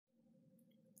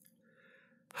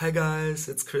Hi guys,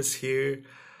 it's Chris here.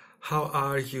 How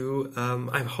are you?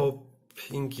 I'm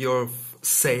hoping you're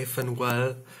safe and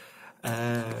well.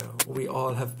 We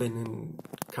all have been in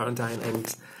quarantine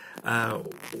and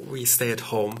we stay at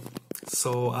home.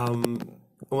 So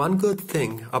one good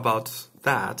thing about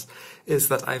that is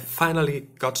that I finally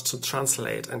got to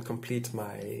translate and complete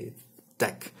my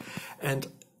deck. And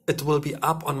it will be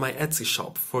up on my Etsy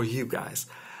shop for you guys.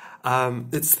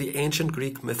 It's the Ancient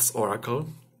Greek Myths Oracle.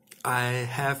 I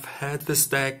have had this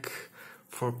deck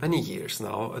for many years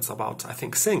now. It's about, I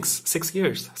think, 6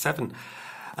 years, 7.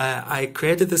 I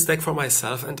created this deck for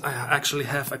myself, and I actually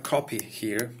have a copy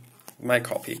here, my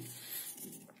copy,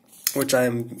 which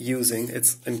I'm using.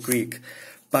 It's in Greek,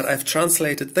 but I've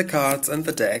translated the cards and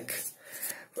the deck,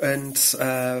 and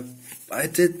I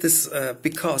did this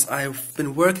because I've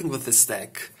been working with this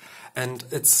deck, and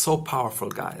it's so powerful,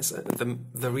 guys.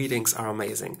 The readings are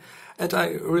amazing. And I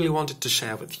really wanted to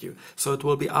share with you. So it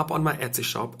will be up on my Etsy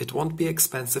shop. It won't be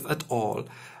expensive at all.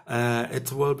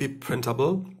 It will be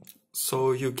printable,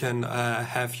 so you can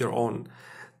have your own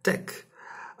deck.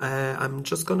 I'm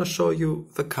just gonna show you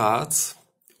the cards.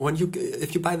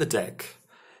 If you buy the deck,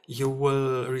 you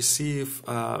will receive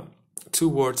two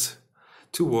words.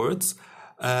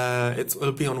 It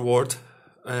will be on Word.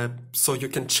 So you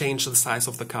can change the size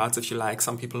of the cards if you like.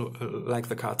 Some people like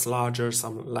the cards larger,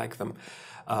 some like them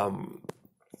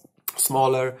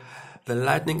smaller. The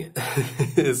lighting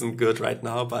isn't good right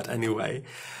now, but anyway.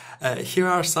 Here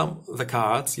are some of the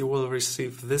cards. You will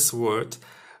receive this word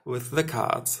with the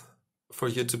cards for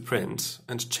you to print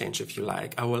and change if you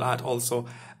like. I will add also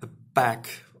a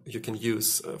back you can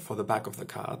use for the back of the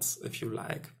cards if you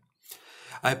like.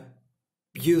 I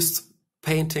used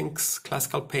paintings,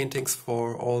 classical paintings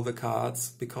for all the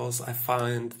cards because I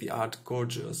find the art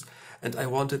gorgeous, and I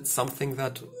wanted something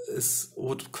that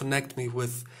would connect me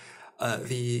with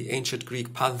the ancient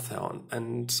Greek pantheon,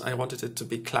 and I wanted it to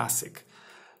be classic.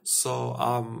 So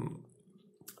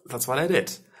that's what I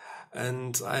did,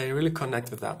 and I really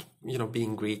connect with that,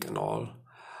 being Greek and all,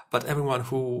 but everyone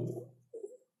who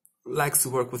likes to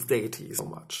work with deities so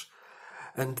much.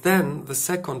 And then the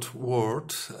second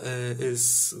word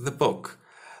is the book,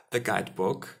 the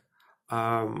guidebook,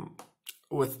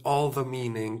 with all the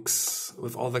meanings,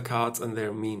 with all the cards and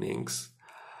their meanings.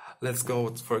 Let's go,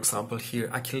 for example, here,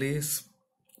 Achilles,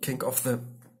 king of the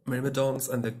Myrmidons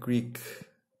and the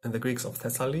Greeks of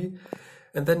Thessaly.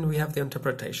 And then we have the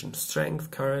interpretation: strength,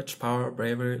 courage, power,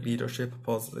 bravery, leadership,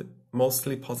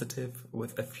 mostly positive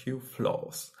with a few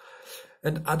flaws.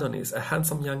 And Adonis, a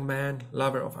handsome young man,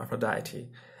 lover of Aphrodite.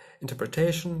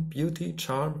 Interpretation: beauty,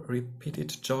 charm,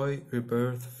 repeated joy,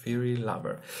 rebirth, fiery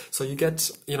lover. So you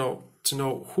get, to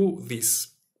know who these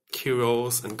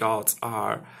heroes and gods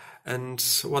are and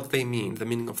what they mean, the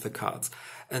meaning of the cards.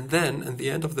 And then, at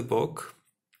the end of the book,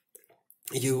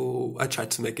 I tried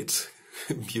to make it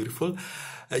beautiful.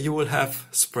 You will have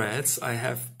spreads. I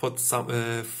have put some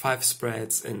 5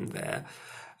 spreads in there.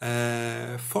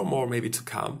 4 more maybe to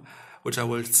come, which I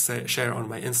will share on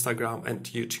my Instagram and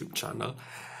YouTube channel.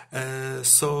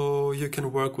 So you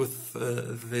can work with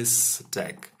this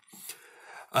deck.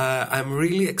 I'm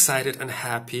really excited and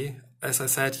happy. As I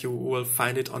said, you will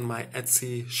find it on my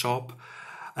Etsy shop,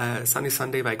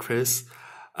 SunnySundayByChris.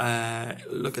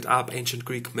 Look it up, Ancient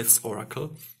Greek Myths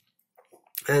Oracle.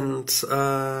 And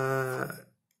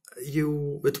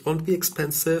it won't be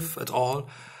expensive at all,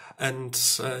 and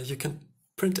you can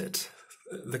print it.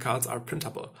 The cards are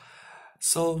printable.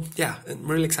 So yeah, I'm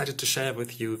really excited to share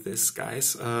with you this,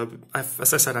 guys.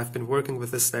 As I said, I've been working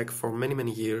with this deck for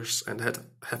many years and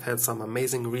have had some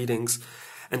amazing readings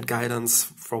and guidance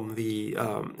from the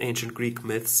ancient Greek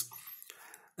myths.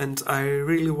 And I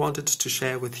really wanted to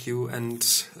share with you, and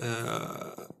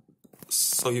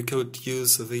so you could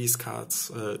use these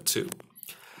cards too.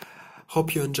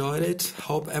 Hope you enjoyed it.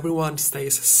 Hope everyone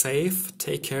stays safe.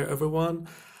 Take care, everyone.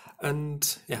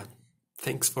 And yeah.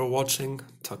 Thanks for watching.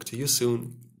 Talk to you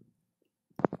soon.